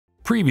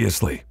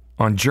Previously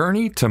on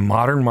Journey to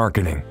Modern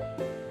Marketing.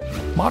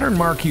 Modern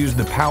Mark used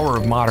the power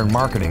of modern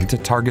marketing to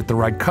target the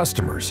right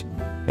customers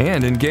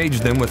and engage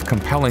them with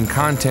compelling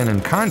content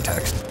and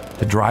context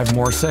to drive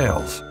more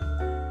sales.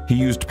 He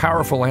used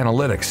powerful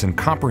analytics and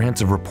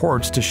comprehensive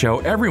reports to show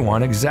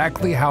everyone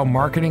exactly how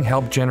marketing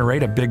helped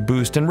generate a big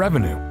boost in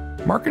revenue.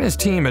 Mark and his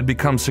team had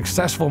become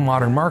successful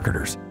modern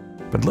marketers,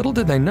 but little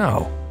did they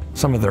know,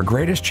 some of their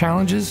greatest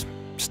challenges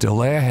still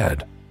lay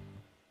ahead.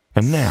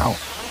 And now,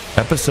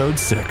 Episode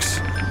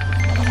 6.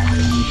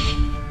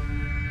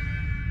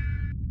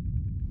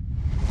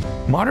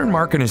 Modern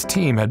Mark and his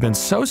team had been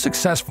so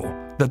successful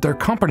that their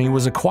company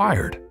was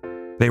acquired.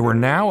 They were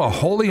now a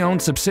wholly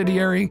owned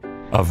subsidiary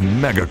of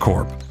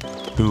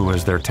MegaCorp, who,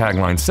 as their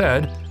tagline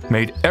said,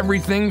 made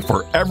everything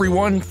for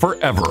everyone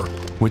forever,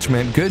 which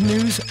meant good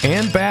news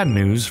and bad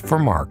news for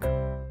Mark.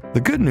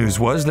 The good news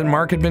was that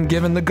Mark had been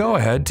given the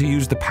go-ahead to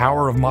use the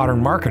power of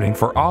modern marketing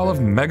for all of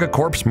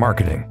MegaCorp's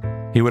marketing.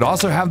 He would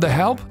also have the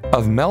help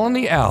of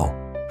Melanie L.,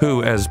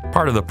 who, as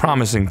part of the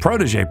Promising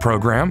Protege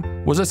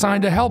program, was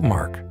assigned to help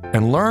Mark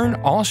and learn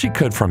all she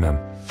could from him.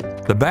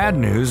 The bad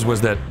news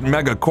was that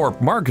MegaCorp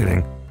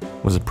marketing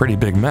was a pretty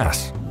big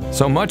mess.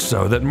 So much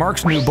so that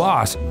Mark's new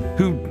boss,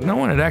 who no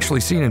one had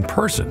actually seen in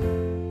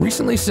person,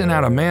 recently sent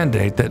out a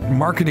mandate that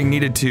marketing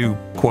needed to,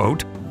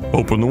 quote,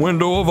 open the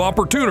window of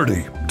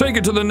opportunity, take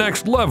it to the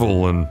next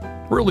level, and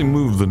really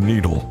move the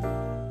needle.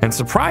 And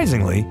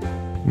surprisingly,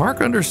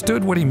 Mark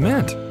understood what he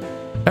meant.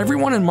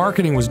 Everyone in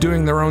marketing was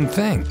doing their own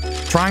thing,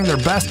 trying their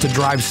best to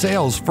drive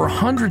sales for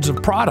hundreds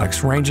of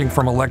products ranging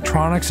from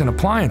electronics and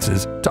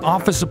appliances to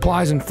office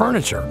supplies and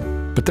furniture.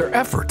 But their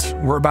efforts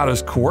were about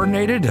as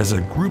coordinated as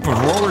a group of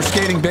roller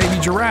skating baby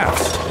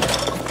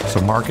giraffes.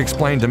 So Mark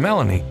explained to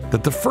Melanie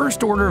that the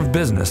first order of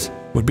business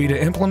would be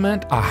to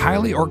implement a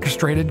highly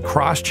orchestrated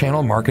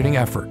cross-channel marketing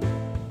effort.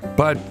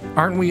 But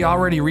aren't we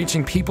already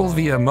reaching people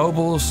via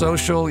mobile,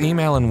 social,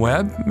 email, and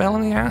web?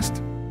 Melanie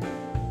asked.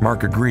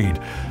 Mark agreed,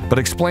 but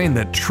explained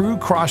that true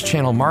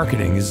cross-channel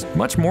marketing is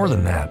much more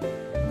than that.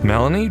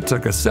 Melanie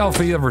took a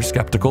selfie of her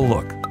skeptical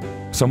look.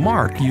 So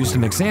Mark used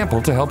an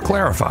example to help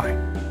clarify.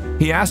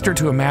 He asked her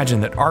to imagine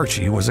that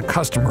Archie was a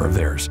customer of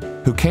theirs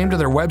who came to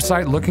their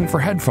website looking for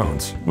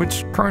headphones,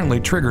 which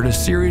currently triggered a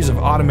series of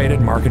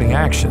automated marketing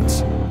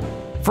actions.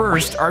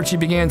 First, Archie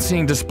began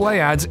seeing display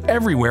ads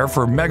everywhere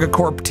for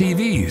MegaCorp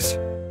TVs.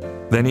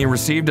 Then he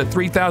received a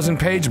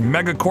 3,000-page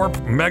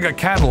MegaCorp mega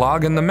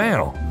catalog in the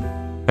mail.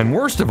 And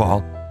worst of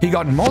all, he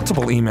got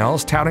multiple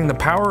emails touting the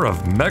power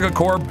of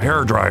MegaCorp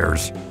hair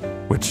dryers,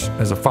 which,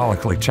 as a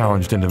follically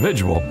challenged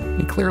individual,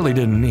 he clearly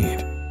didn't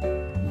need.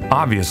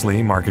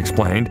 Obviously, Mark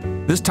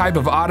explained, this type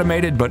of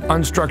automated but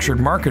unstructured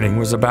marketing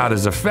was about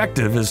as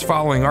effective as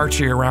following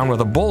Archie around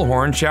with a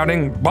bullhorn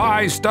shouting,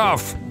 "Buy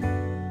stuff!"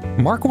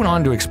 Mark went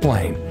on to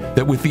explain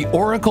that with the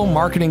Oracle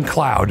Marketing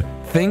Cloud,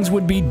 things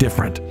would be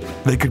different.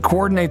 They could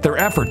coordinate their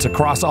efforts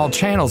across all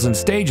channels and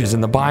stages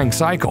in the buying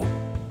cycle.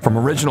 From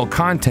original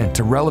content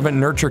to relevant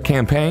nurture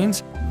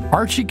campaigns,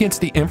 Archie gets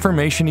the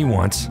information he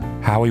wants,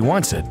 how he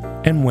wants it,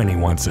 and when he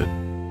wants it.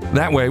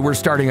 That way, we're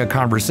starting a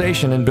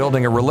conversation and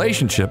building a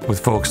relationship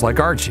with folks like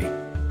Archie,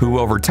 who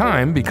over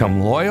time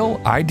become loyal,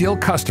 ideal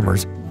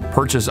customers,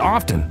 purchase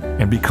often,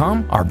 and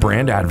become our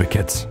brand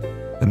advocates.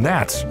 And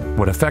that's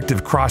what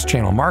effective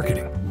cross-channel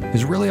marketing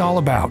is really all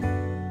about.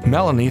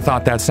 Melanie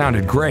thought that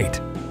sounded great,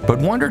 but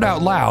wondered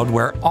out loud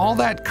where all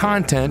that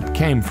content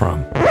came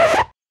from.